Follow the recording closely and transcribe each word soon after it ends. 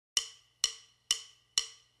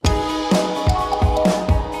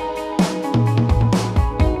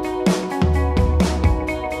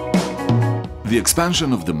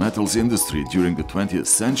expansion of the metals industry during the 20th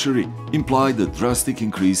century implied a drastic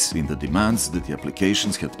increase in the demands that the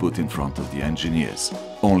applications had put in front of the engineers.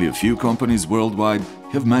 Only a few companies worldwide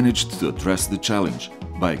have managed to address the challenge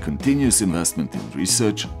by continuous investment in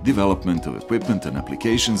research, development of equipment and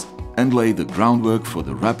applications, and lay the groundwork for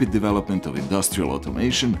the rapid development of industrial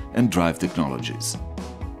automation and drive technologies.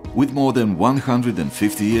 With more than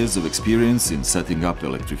 150 years of experience in setting up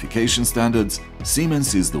electrification standards,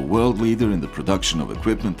 Siemens is the world leader in the production of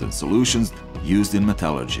equipment and solutions used in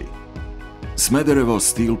metallurgy. Smederevo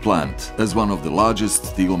steel plant, as one of the largest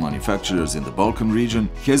steel manufacturers in the Balkan region,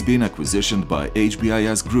 has been acquisitioned by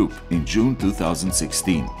HBIS Group in June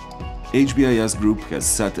 2016. HBIS Group has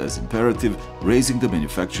set as imperative raising the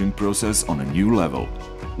manufacturing process on a new level,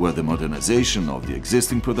 where the modernization of the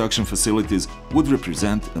existing production facilities would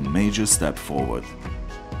represent a major step forward.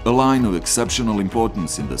 A line of exceptional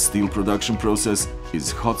importance in the steel production process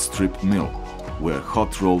is hot strip mill, where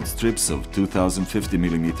hot rolled strips of 2050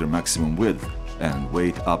 mm maximum width and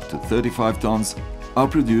weight up to 35 tons are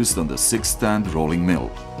produced on the 6-stand rolling mill.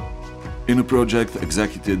 In a project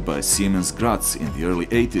executed by Siemens Graz in the early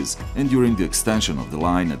 80s and during the extension of the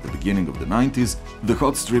line at the beginning of the 90s, the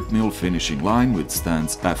hot strip mill finishing line with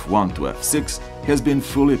stands F1 to F6 has been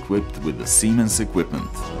fully equipped with the Siemens equipment.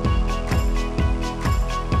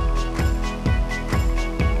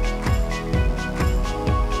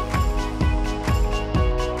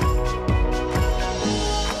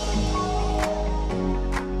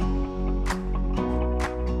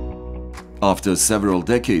 After several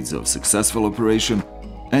decades of successful operation,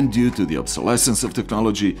 and due to the obsolescence of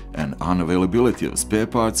technology and unavailability of spare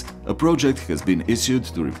parts, a project has been issued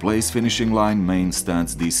to replace finishing line main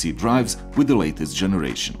stands DC drives with the latest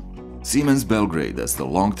generation. Siemens Belgrade, as the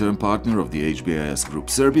long-term partner of the HBIS Group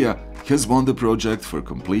Serbia, has won the project for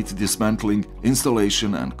complete dismantling,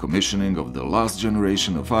 installation and commissioning of the last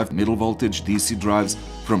generation of 5 middle-voltage DC drives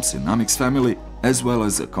from SINAMICS family, as well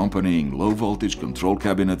as accompanying low-voltage control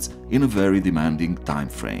cabinets in a very demanding time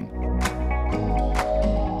frame.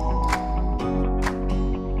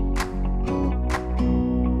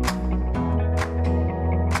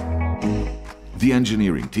 The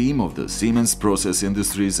engineering team of the Siemens Process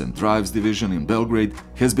Industries and Drives division in Belgrade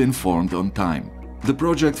has been formed on time. The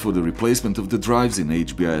project for the replacement of the drives in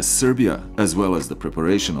HBIS Serbia, as well as the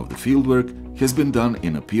preparation of the fieldwork, has been done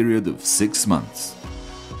in a period of 6 months.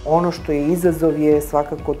 Ono što je izazov je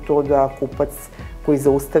svakako to da kupac koji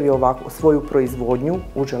zaustavi svoju proizvodnju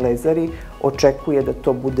u železari očekuje da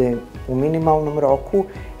to bude u minimalnom roku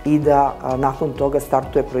i da nakon toga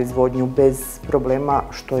startuje proizvodnju bez problema,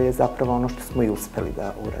 što je zapravo ono što smo i uspeli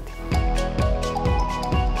da uradimo.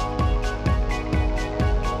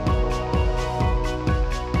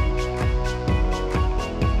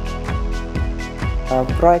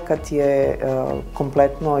 Projekat je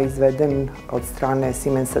kompletno izveden od strane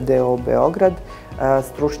Siemensa d.o.o. Beograd.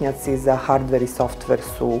 Stručnjaci za hardware i software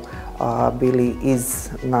su bili iz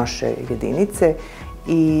naše jedinice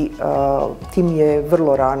i tim je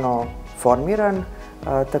vrlo rano formiran.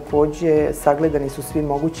 Također sagledani su svi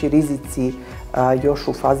mogući rizici još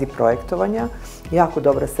u fazi projektovanja. Jako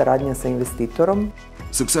dobra saradnja sa investitorom.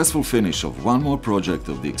 Successful finish of one more project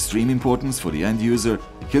of the extreme importance for the end user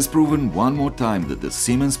has proven one more time that the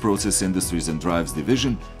Siemens Process Industries and Drives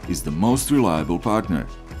division is the most reliable partner,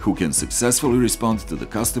 who can successfully respond to the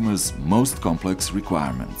customer's most complex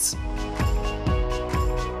requirements.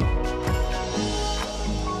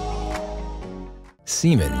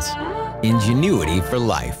 Siemens, ingenuity for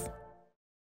life.